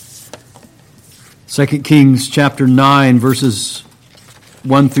2 Kings chapter 9, verses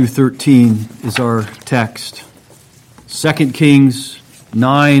 1 through 13 is our text. 2 Kings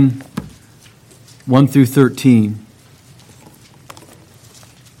 9, 1 through 13.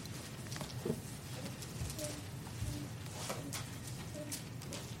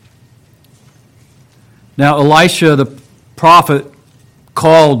 Now Elisha the prophet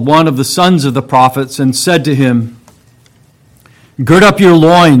called one of the sons of the prophets and said to him, "Gird up your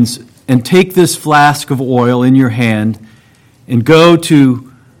loins and take this flask of oil in your hand and go to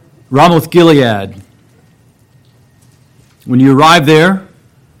Ramoth-Gilead. When you arrive there,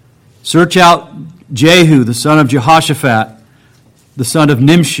 search out Jehu, the son of Jehoshaphat, the son of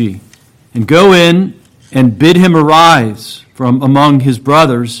Nimshi, and go in and bid him arise from among his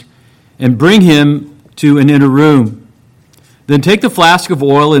brothers and bring him to an inner room. Then take the flask of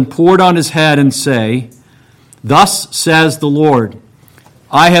oil and pour it on his head and say, 'Thus says the Lord,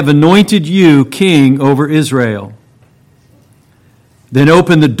 I have anointed you king over Israel.' Then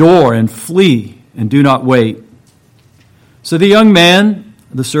open the door and flee and do not wait." So the young man,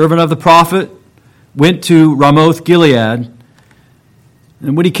 the servant of the prophet, went to Ramoth-Gilead.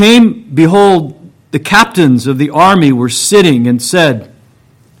 And when he came, behold, the captains of the army were sitting and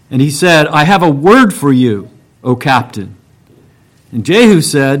he said, "I have a word for you, O captain." And Jehu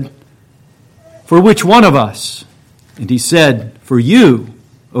said, "For which one of us?" And he said, "For you,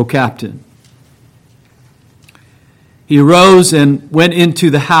 O captain." He arose and went into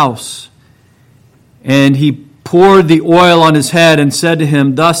the house, and he poured the oil on his head and said to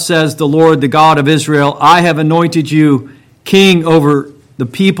him, "Thus says the Lord, the God of Israel, I have anointed you king over the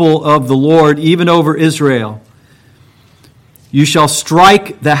people of the Lord, even over Israel. You shall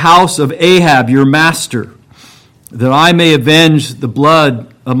strike the house of Ahab, your master, that I may avenge the blood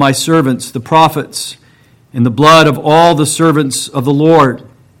of my servants, the prophets, and the blood of all the servants of the Lord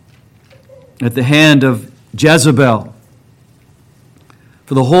at the hand of Jezebel.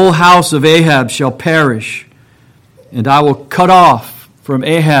 For the whole house of Ahab shall perish, and I will cut off from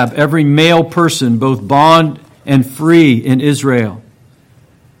Ahab every male person, both bond and free in Israel.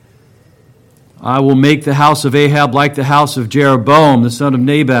 I will make the house of Ahab like the house of Jeroboam, the son of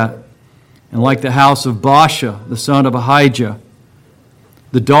Nebat, and like the house of Baasha, the son of Ahijah.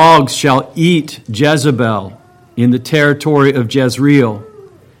 The dogs shall eat Jezebel in the territory of Jezreel,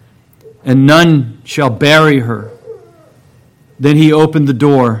 and none shall bury her." Then he opened the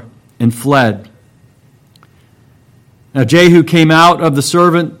door and fled. Now Jehu came out to the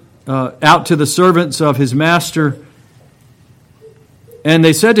servants of his master, and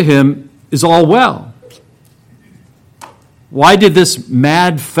they said to him, "Is all well? Why did this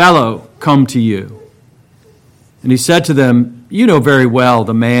mad fellow come to you?" And he said to them, "You know very well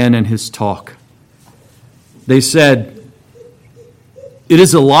the man and his talk." They said, "It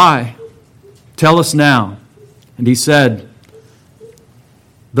is a lie. Tell us now." And he said,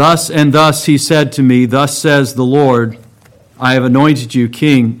 "Thus and thus he said to me, 'Thus says the Lord, I have anointed you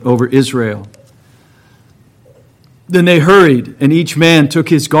king over Israel.'" Then they hurried, and each man took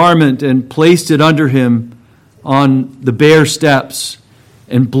his garment and placed it under him on the bare steps,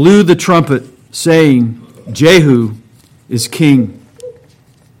 and blew the trumpet, saying, "Jehu is king."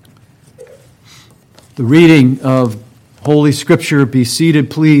 The reading of Holy Scripture. Be seated,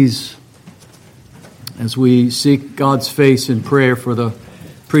 please, as we seek God's face in prayer for the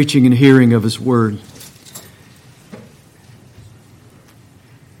preaching and hearing of His Word.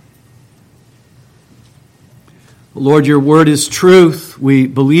 Lord, your Word is truth. We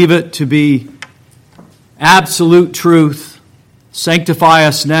believe it to be absolute truth. Sanctify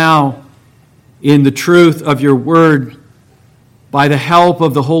us now in the truth of your Word by the help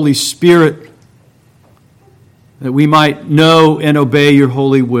of the Holy Spirit, that we might know and obey your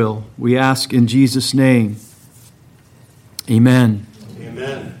holy will. We ask in Jesus' name. Amen.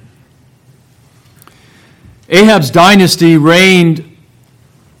 Amen. Ahab's dynasty reigned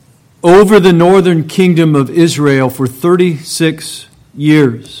over the northern kingdom of Israel for 36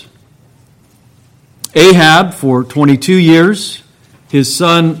 years. Ahab for 22 years, his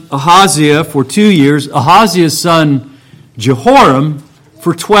son Ahaziah for 2 years, Ahaziah's son Jehoram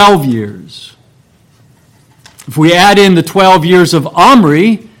for 12 years. If we add in the 12 years of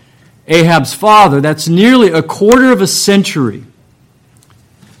Omri, Ahab's father, that's nearly a quarter of a century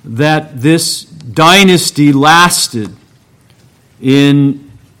that this dynasty lasted in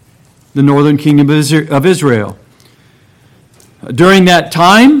the northern kingdom of Israel. During that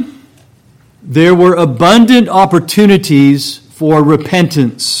time, there were abundant opportunities for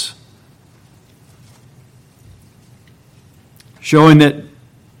repentance, showing that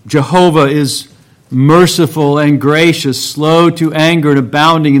Jehovah is merciful and gracious, slow to anger and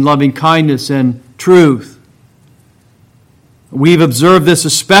abounding in loving kindness and truth. We've observed this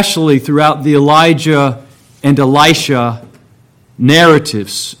especially throughout the Elijah and Elisha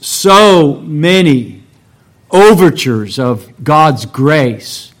narratives. So many overtures of God's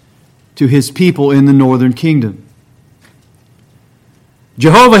grace to his people in the northern kingdom.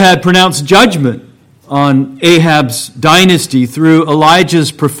 Jehovah had pronounced judgment on Ahab's dynasty through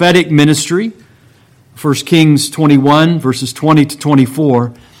Elijah's prophetic ministry, 1 Kings 21, verses 20 to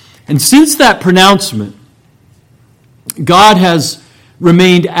 24. And since that pronouncement, God has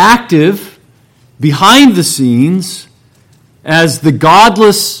remained active behind the scenes as the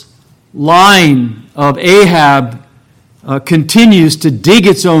godless line of Ahab continues to dig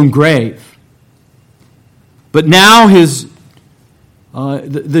its own grave. But now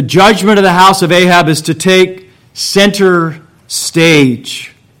the judgment of the house of Ahab is to take center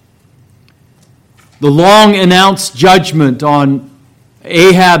stage. The long-announced judgment on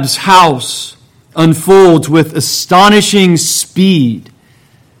Ahab's house unfolds with astonishing speed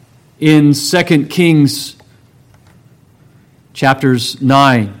in 2 Kings chapters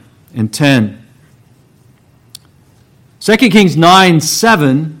 9 and 10. 2 Kings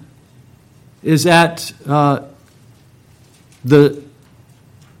 9:7 is at the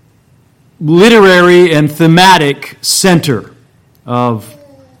literary and thematic center of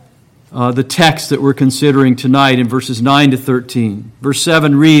the text that we're considering tonight in verses 9 to 13. Verse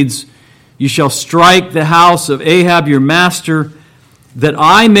 7 reads, "You shall strike the house of Ahab your master, that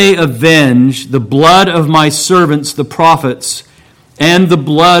I may avenge the blood of my servants the prophets, and the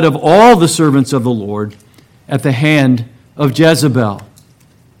blood of all the servants of the Lord at the hand of Jezebel."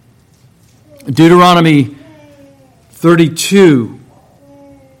 Deuteronomy 32,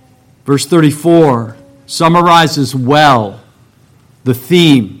 verse 34, summarizes well the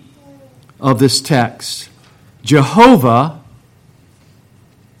theme of this text. Jehovah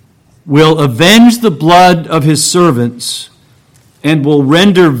will avenge the blood of his servants and will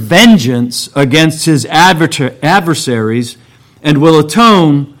render vengeance against his adversaries and will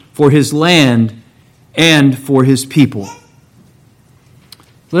atone for his land and for his people.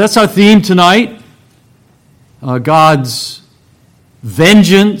 So that's our theme tonight. God's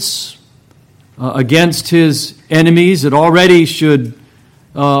vengeance against his enemies. It already should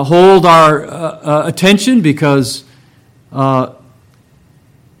hold our attention because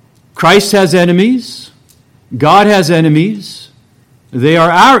Christ has enemies. God has enemies. They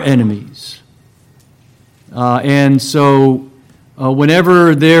are our enemies. And so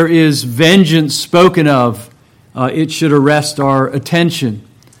whenever there is vengeance spoken of, it should arrest our attention.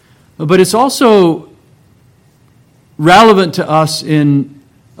 But it's also relevant to us in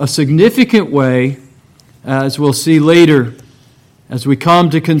a significant way, as we'll see later, as we come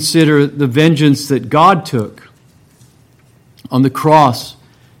to consider the vengeance that God took on the cross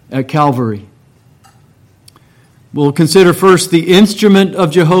at Calvary. We'll consider first the instrument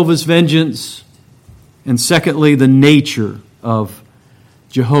of Jehovah's vengeance, and secondly, the nature of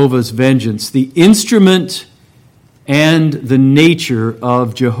Jehovah's vengeance. The instrument and the nature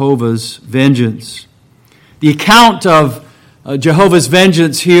of Jehovah's vengeance. The account of Jehovah's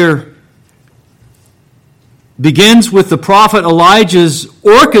vengeance here begins with the prophet Elijah's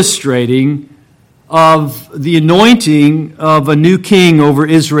orchestrating of the anointing of a new king over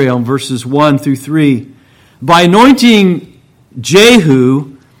Israel, verses 1 through 3. By anointing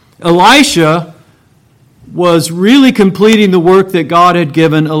Jehu, Elisha was really completing the work that God had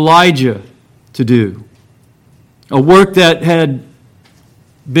given Elijah to do. A work that had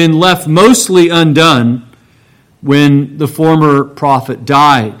been left mostly undone when the former prophet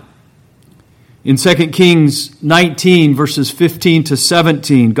died. In 2 Kings 19, verses 15 to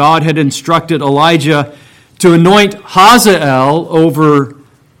 17, God had instructed Elijah to anoint Hazael over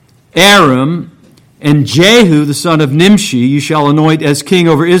Aram, and Jehu, the son of Nimshi, you shall anoint as king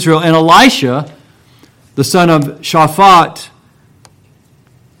over Israel, and Elisha, the son of Shaphat,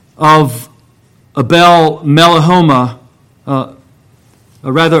 of Abel Meholah,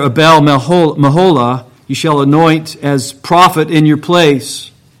 you shall anoint as prophet in your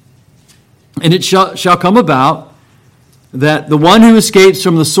place. And it shall come about that the one who escapes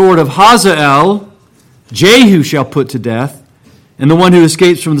from the sword of Hazael, Jehu shall put to death, and the one who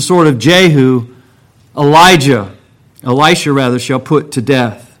escapes from the sword of Jehu, Elisha shall put to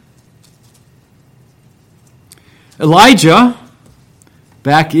death. Elijah,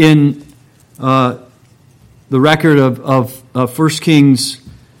 back in the record of 1 Kings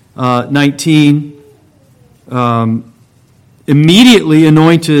 19, immediately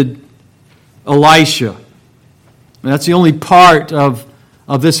anointed Elisha. And that's the only part of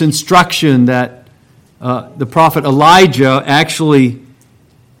this instruction that the prophet Elijah actually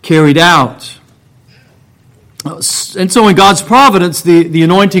carried out. And so in God's providence, the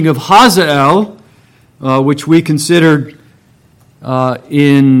anointing of Hazael, which we considered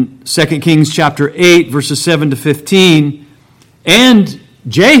in 2 Kings chapter 8, verses 7 to 15, and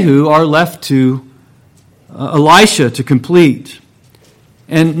Jehu are left to Elisha to complete.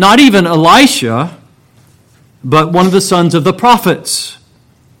 And not even Elisha, but one of the sons of the prophets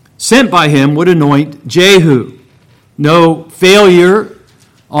sent by him would anoint Jehu. No failure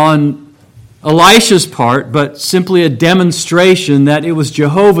on Elisha's part, but simply a demonstration that it was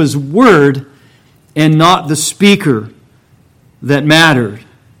Jehovah's word and not the speaker that mattered.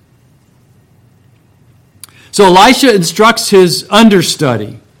 So Elisha instructs his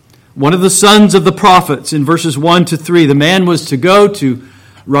understudy, one of the sons of the prophets, in verses 1 to 3. The man was to go to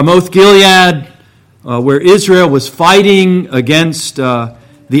Ramoth Gilead, where Israel was fighting against the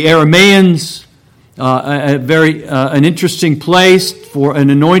Arameans, an interesting place for an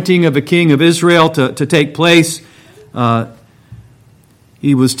anointing of a king of Israel to take place.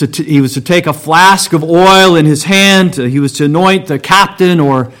 He was to take a flask of oil in his hand. He was to anoint the captain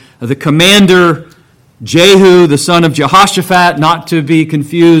or the commander, Jehu, the son of Jehoshaphat, not to be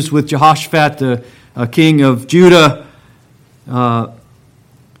confused with Jehoshaphat, the king of Judah,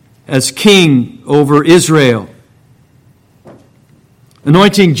 as king over Israel.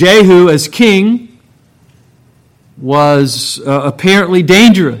 Anointing Jehu as king was apparently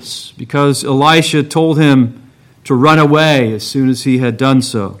dangerous because Elisha told him to run away as soon as he had done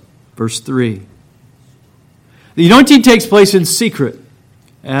so. Verse 3. The anointing takes place in secret,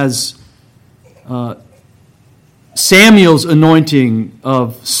 as Samuel's anointing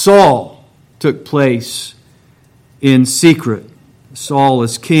of Saul took place in secret. Saul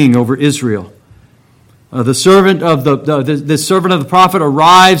as king over Israel. The servant of the prophet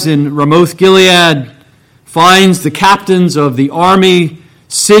arrives in Ramoth Gilead, finds the captains of the army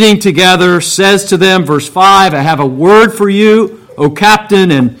sitting together, says to them, verse 5, I have a word for you, O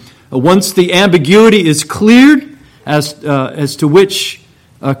captain. And once the ambiguity is cleared as to which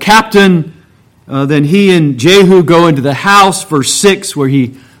captain, then he and Jehu go into the house, verse 6, where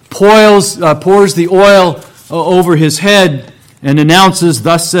he pours the oil over his head and announces,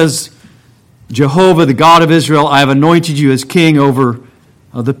 thus says Jehovah, the God of Israel, I have anointed you as king over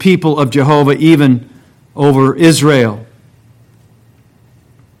the people of Jehovah, even over Israel.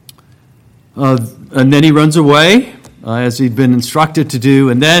 And then he runs away, as he'd been instructed to do.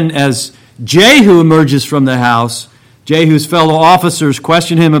 And then as Jehu emerges from the house, Jehu's fellow officers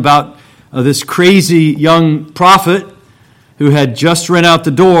question him about this crazy young prophet who had just run out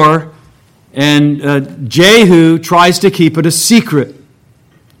the door. And Jehu tries to keep it a secret.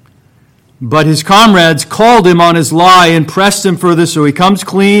 But his comrades called him on his lie and pressed him further, so he comes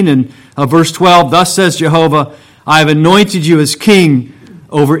clean. And verse 12, thus says Jehovah, I have anointed you as king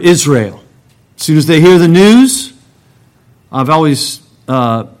over Israel. As soon as they hear the news, I've always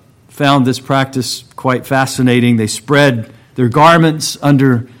found this practice quite fascinating. They spread their garments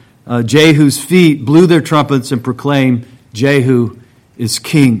under Jehu's feet, blew their trumpets, and proclaimed, Jehu is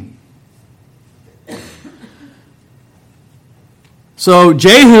king. So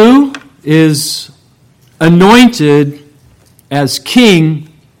Jehu is anointed as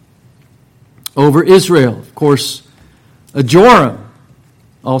king over Israel. Of course, Joram,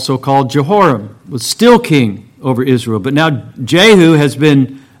 also called Jehoram, was still king over Israel. But now Jehu has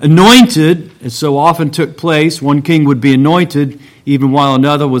been anointed, as so often took place. One king would be anointed even while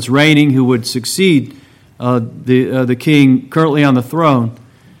another was reigning who would succeed the king currently on the throne.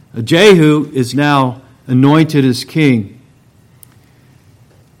 Jehu is now anointed as king.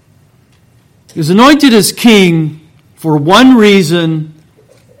 He was anointed as king for one reason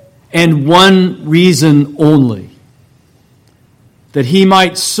and one reason only: that he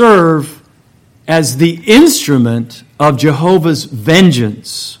might serve as the instrument of Jehovah's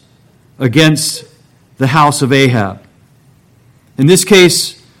vengeance against the house of Ahab. In this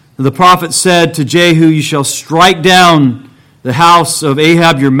case, the prophet said to Jehu, you shall strike down the house of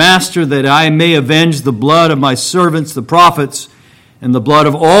Ahab your master, that I may avenge the blood of my servants, the prophets, and the blood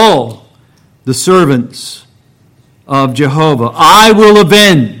of all the servants of Jehovah. I will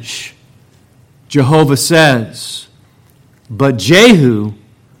avenge, Jehovah says. But Jehu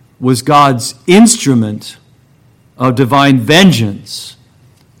was God's instrument of divine vengeance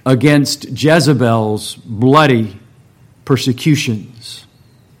against Jezebel's bloody persecutions.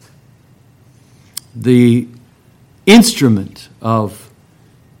 The instrument of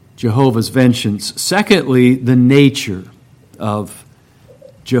Jehovah's vengeance. Secondly, the nature of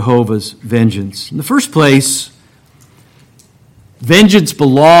Jehovah's vengeance. In the first place, vengeance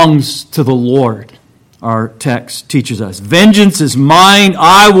belongs to the Lord, our text teaches us. Vengeance is mine,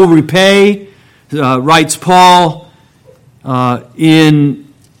 I will repay, writes Paul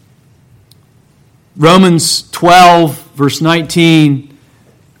in Romans 12, verse 19,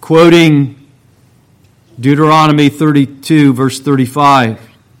 quoting Deuteronomy 32, verse 35.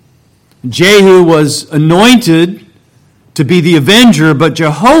 Jehu was anointed to be the avenger, but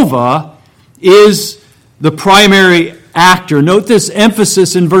Jehovah is the primary actor. Note this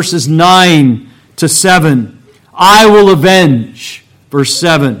emphasis in verses 9 to 7. I will avenge, verse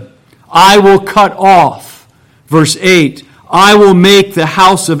 7. I will cut off, verse 8. I will make the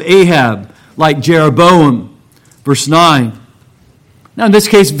house of Ahab like Jeroboam, verse 9. Now in this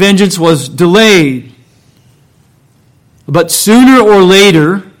case, vengeance was delayed. But sooner or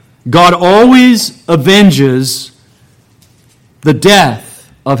later, God always avenges the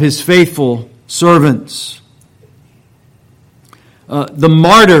death of his faithful servants. The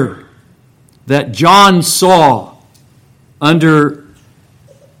martyr that John saw under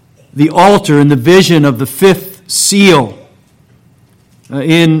the altar in the vision of the fifth seal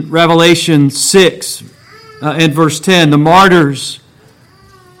in Revelation 6 and verse 10, the martyrs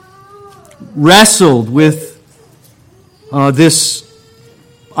wrestled with this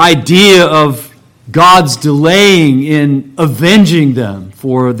idea of God's delaying in avenging them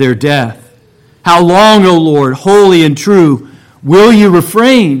for their death. How long, O Lord, holy and true, will you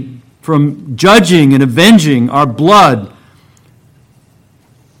refrain from judging and avenging our blood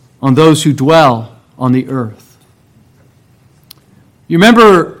on those who dwell on the earth? You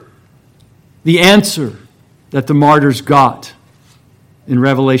remember the answer that the martyrs got in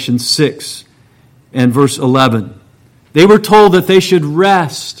Revelation 6 and verse 11. They were told that they should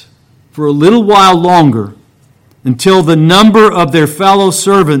rest for a little while longer until the number of their fellow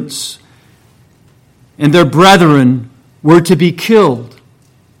servants and their brethren were to be killed,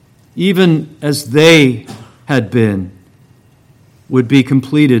 even as they had been, would be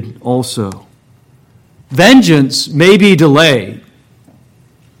completed also. Vengeance may be delayed,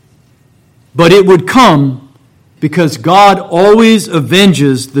 but it would come because God always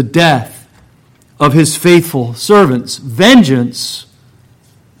avenges the death of his faithful servants. Vengeance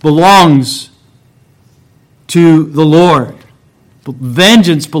belongs to the Lord.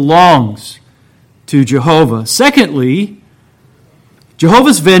 Vengeance belongs to Jehovah. Secondly,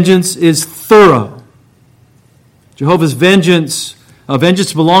 Jehovah's vengeance is thorough. Jehovah's vengeance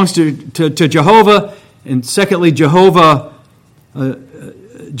belongs to Jehovah. And secondly, Jehovah's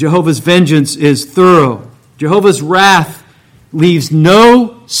vengeance is thorough. Jehovah's wrath leaves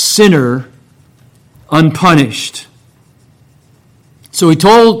no sinner unpunished. So he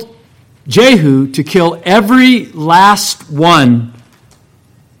told Jehu to kill every last one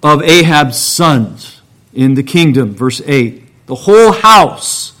of Ahab's sons in the kingdom. Verse 8. The whole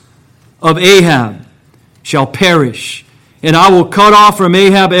house of Ahab shall perish, and I will cut off from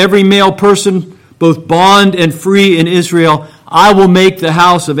Ahab every male person, both bond and free in Israel. I will make the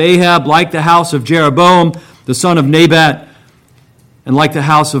house of Ahab like the house of Jeroboam, the son of Nebat, and like the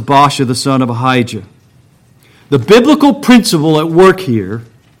house of Baasha, the son of Ahijah. The biblical principle at work here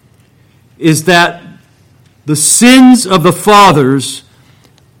is that the sins of the fathers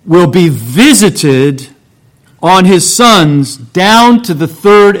will be visited on his sons down to the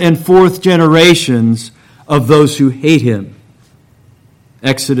third and fourth generations of those who hate him.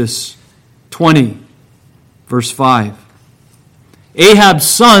 Exodus 20, verse 5. Ahab's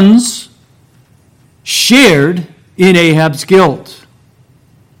sons shared in Ahab's guilt.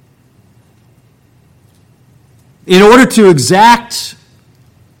 In order to exact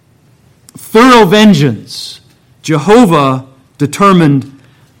thorough vengeance, Jehovah determined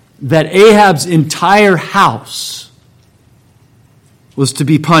that Ahab's entire house was to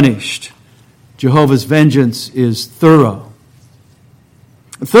be punished. Jehovah's vengeance is thorough.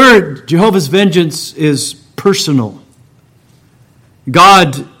 Third, Jehovah's vengeance is personal.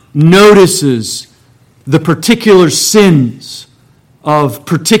 God notices the particular sins of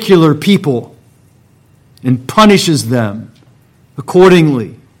particular people and punishes them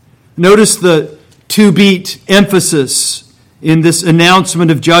accordingly. Notice the two-beat emphasis in this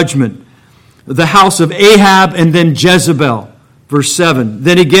announcement of judgment. The house of Ahab and then Jezebel, verse 7.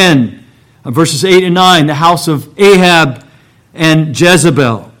 Then again, verses 8 and 9, the house of Ahab and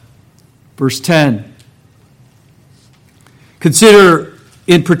Jezebel, verse 10. Consider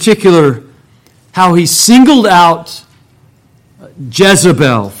in particular how he singled out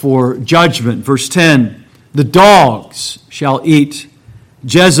Jezebel for judgment. Verse 10. The dogs shall eat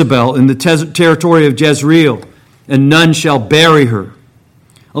Jezebel in the territory of Jezreel, and none shall bury her.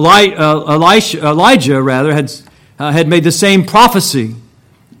 Elijah had made the same prophecy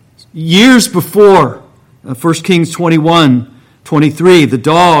years before. 1 Kings 21:23. The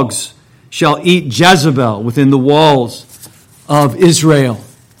dogs shall eat Jezebel within the walls of Israel.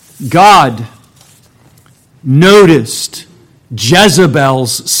 God noticed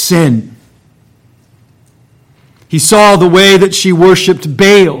Jezebel's sin. He saw the way that she worshiped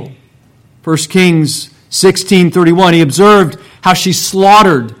Baal. 1 Kings 16:31. He observed how she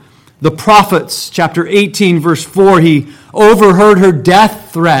slaughtered the prophets. Chapter 18, verse 4. He overheard her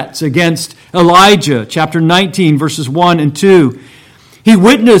death threats against Elijah. Chapter 19, verses 1 and 2. He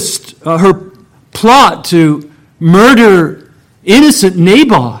witnessed her plot to murder innocent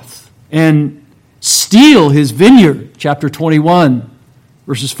Naboth and steal his vineyard. Chapter 21,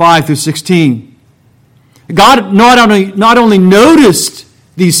 verses 5 through 16. God not only noticed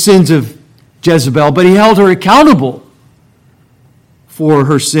these sins of Jezebel, but he held her accountable for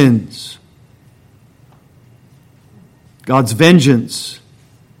her sins. God's vengeance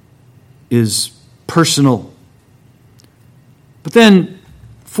is personal. But then,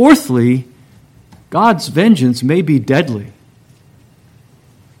 fourthly, God's vengeance may be deadly.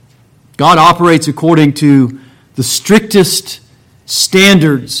 God operates according to the strictest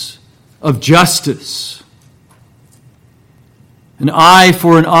standards of justice. An eye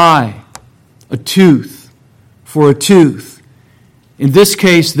for an eye, a tooth for a tooth. In this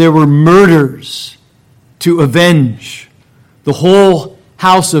case, there were murders to avenge. The whole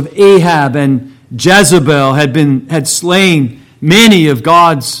house of Ahab and Jezebel had slain many of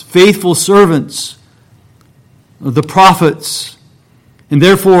God's faithful servants, the prophets, and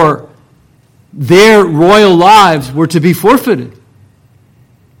therefore their royal lives were to be forfeited,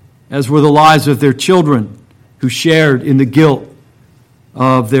 as were the lives of their children who shared in the guilt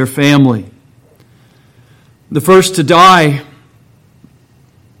of their family. The first to die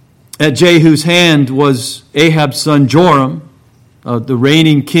at Jehu's hand was Ahab's son Joram, the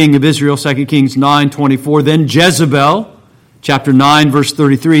reigning king of Israel, 2 Kings 9:24. Then Jezebel, chapter 9, verse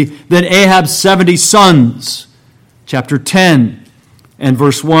 33. Then Ahab's 70 sons, chapter 10 and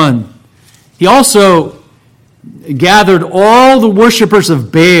verse 1. He also gathered all the worshipers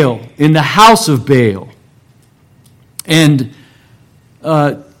of Baal in the house of Baal and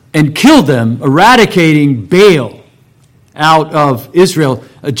killed them, eradicating Baal out of Israel.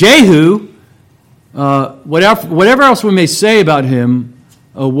 Jehu, whatever else we may say about him,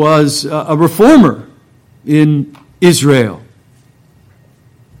 was a reformer in Israel.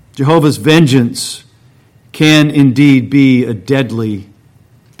 Jehovah's vengeance can indeed be a deadly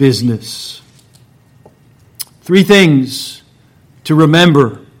business. Three things to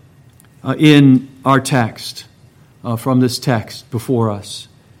remember in our text, from this text before us.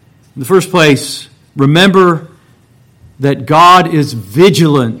 In the first place, remember that God is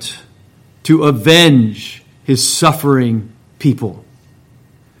vigilant to avenge his suffering people.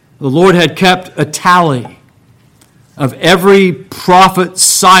 The Lord had kept a tally of every prophet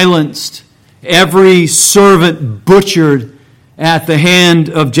silenced, every servant butchered at the hand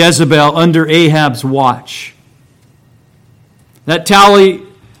of Jezebel under Ahab's watch. That tally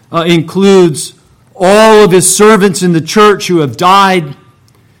includes all of his servants in the church who have died,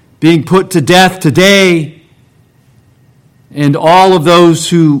 being put to death today, and all of those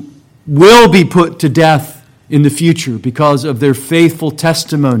who will be put to death in the future because of their faithful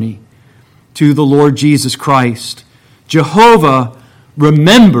testimony to the Lord Jesus Christ. Jehovah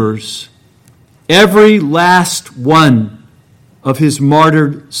remembers every last one of his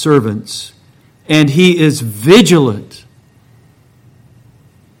martyred servants, and he is vigilant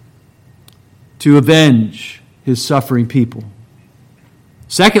to avenge his suffering people.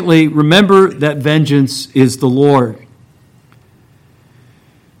 Secondly, remember that vengeance is the Lord.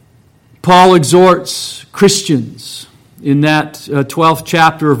 Paul exhorts Christians in that 12th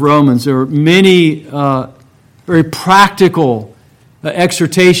chapter of Romans. There are many very practical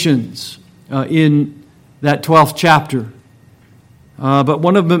exhortations in that 12th chapter. But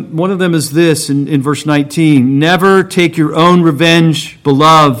one of them is this in verse 19. Never take your own revenge,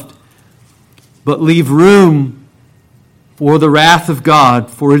 beloved, but leave room for the wrath of God,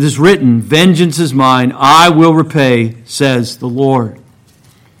 for it is written, vengeance is mine, I will repay, says the Lord.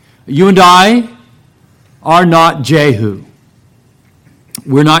 You and I are not Jehu.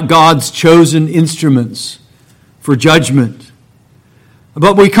 We're not God's chosen instruments for judgment.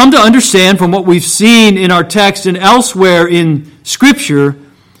 But we come to understand from what we've seen in our text and elsewhere in Scripture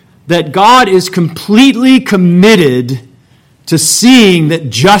that God is completely committed to seeing that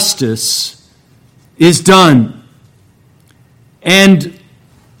justice is done. And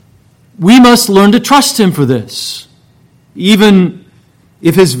we must learn to trust him for this, even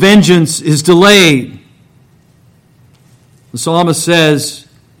if his vengeance is delayed. The psalmist says,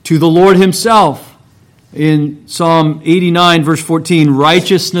 to the Lord himself, in Psalm 89, verse 14,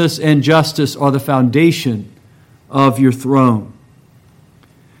 righteousness and justice are the foundation of your throne.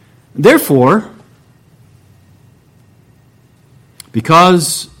 Therefore,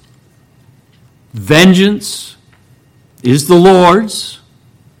 because vengeance is the Lord's,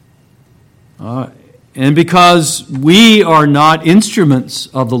 and because we are not instruments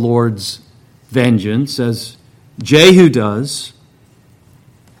of the Lord's vengeance, as Jehu does,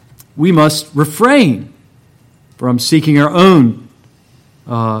 we must refrain from seeking our own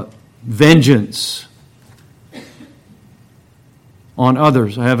vengeance on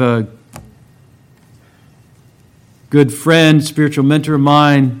others. I have a good friend, spiritual mentor of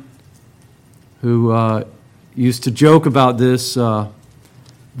mine, who used to joke about this.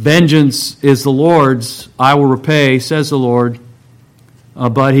 Vengeance is the Lord's, I will repay, says the Lord.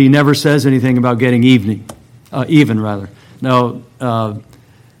 But he never says anything about getting even. No,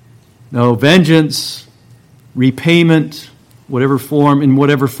 vengeance, repayment, whatever form, in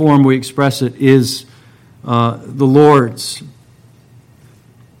whatever form we express it, is the Lord's.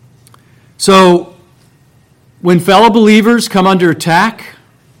 So, when fellow believers come under attack,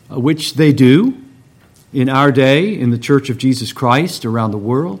 which they do in our day in the Church of Jesus Christ around the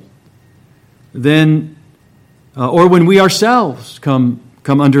world, then, or when we ourselves come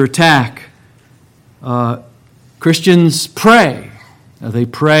under attack, Christians pray. They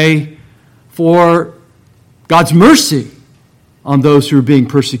pray for God's mercy on those who are being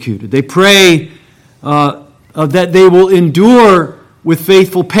persecuted. They pray that they will endure with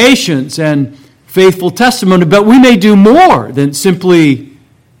faithful patience and faithful testimony, but we may do more than simply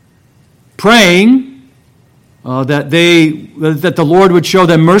praying that the Lord would show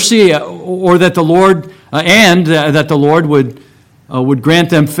them mercy, or that the Lord would grant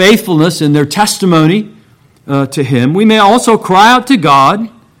them faithfulness in their testimony to Him. We may also cry out to God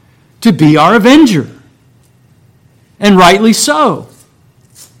to be our avenger, and rightly so.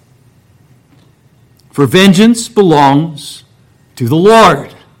 For vengeance belongs to the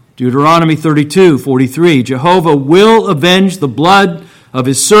Lord. Deuteronomy 32:43. Jehovah will avenge the blood of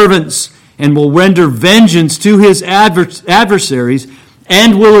His servants and will render vengeance to His adversaries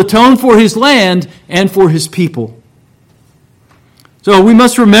and will atone for His land and for His people. So we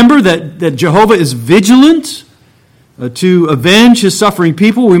must remember that Jehovah is vigilant to avenge His suffering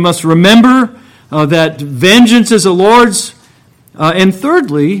people. We must remember that vengeance is the Lord's. And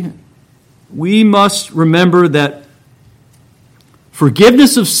thirdly, we must remember that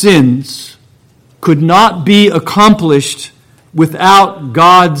forgiveness of sins could not be accomplished without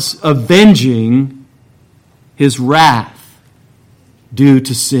God's avenging His wrath due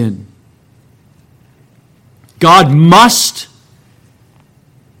to sin. God must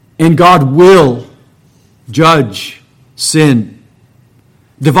and God will judge sin.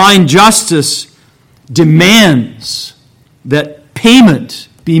 Divine justice demands that payment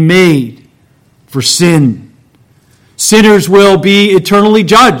be made for sin. Sinners will be eternally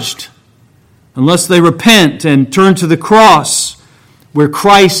judged unless they repent and turn to the cross where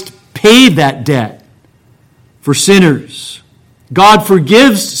Christ paid that debt for sinners. God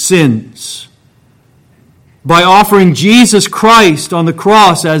forgives sins by offering Jesus Christ on the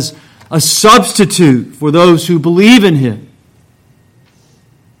cross as a substitute for those who believe in Him.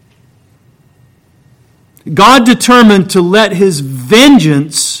 God determined to let His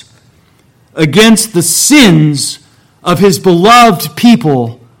vengeance against the sins of His beloved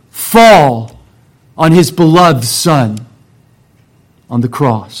people fall on His beloved Son on the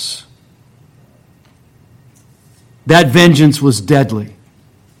cross. That vengeance was deadly.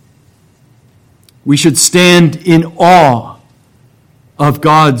 We should stand in awe of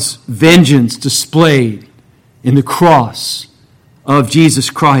God's vengeance displayed in the cross of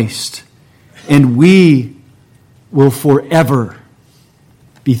Jesus Christ, and we will forever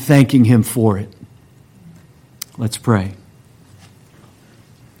be thanking Him for it. Let's pray.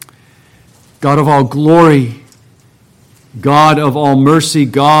 God of all glory, God of all mercy,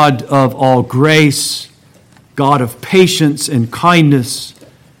 God of all grace, God of patience and kindness,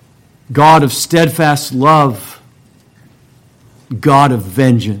 God of steadfast love, God of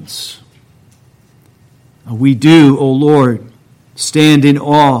vengeance. We do, O Lord, stand in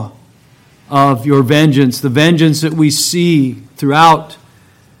awe of your vengeance, the vengeance that we see throughout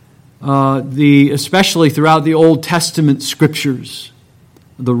especially throughout the Old Testament scriptures,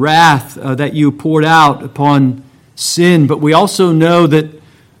 the wrath that you poured out upon sin. But we also know that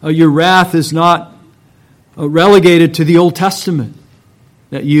your wrath is not relegated to the Old Testament,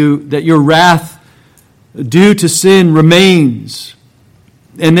 that your wrath due to sin remains,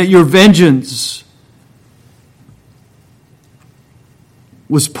 and that your vengeance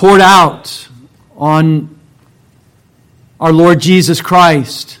was poured out on our Lord Jesus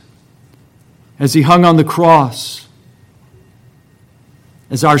Christ as he hung on the cross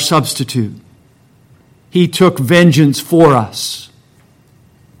as our substitute. He took vengeance for us.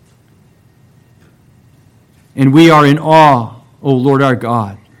 And we are in awe, O Lord our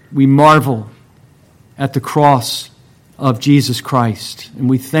God. We marvel at the cross of Jesus Christ. And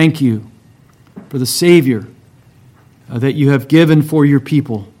we thank you for the Savior that you have given for your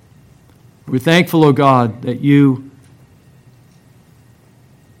people. We're thankful, O God, that you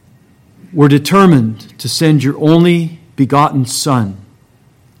were determined to send your only begotten Son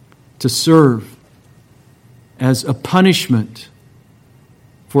to serve as a punishment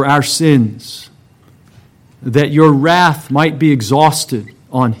for our sins, that your wrath might be exhausted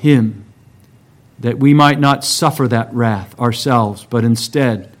on him, that we might not suffer that wrath ourselves, but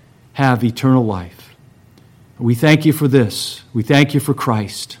instead have eternal life. We thank you for this. We thank you for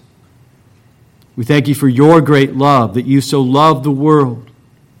Christ. We thank you for your great love, that you so loved the world,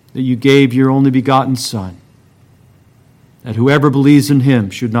 that you gave your only begotten Son, that whoever believes in him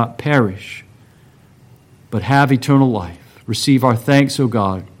should not perish, but have eternal life. Receive our thanks, O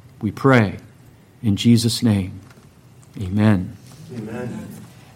God, we pray. In Jesus' name, amen. Amen.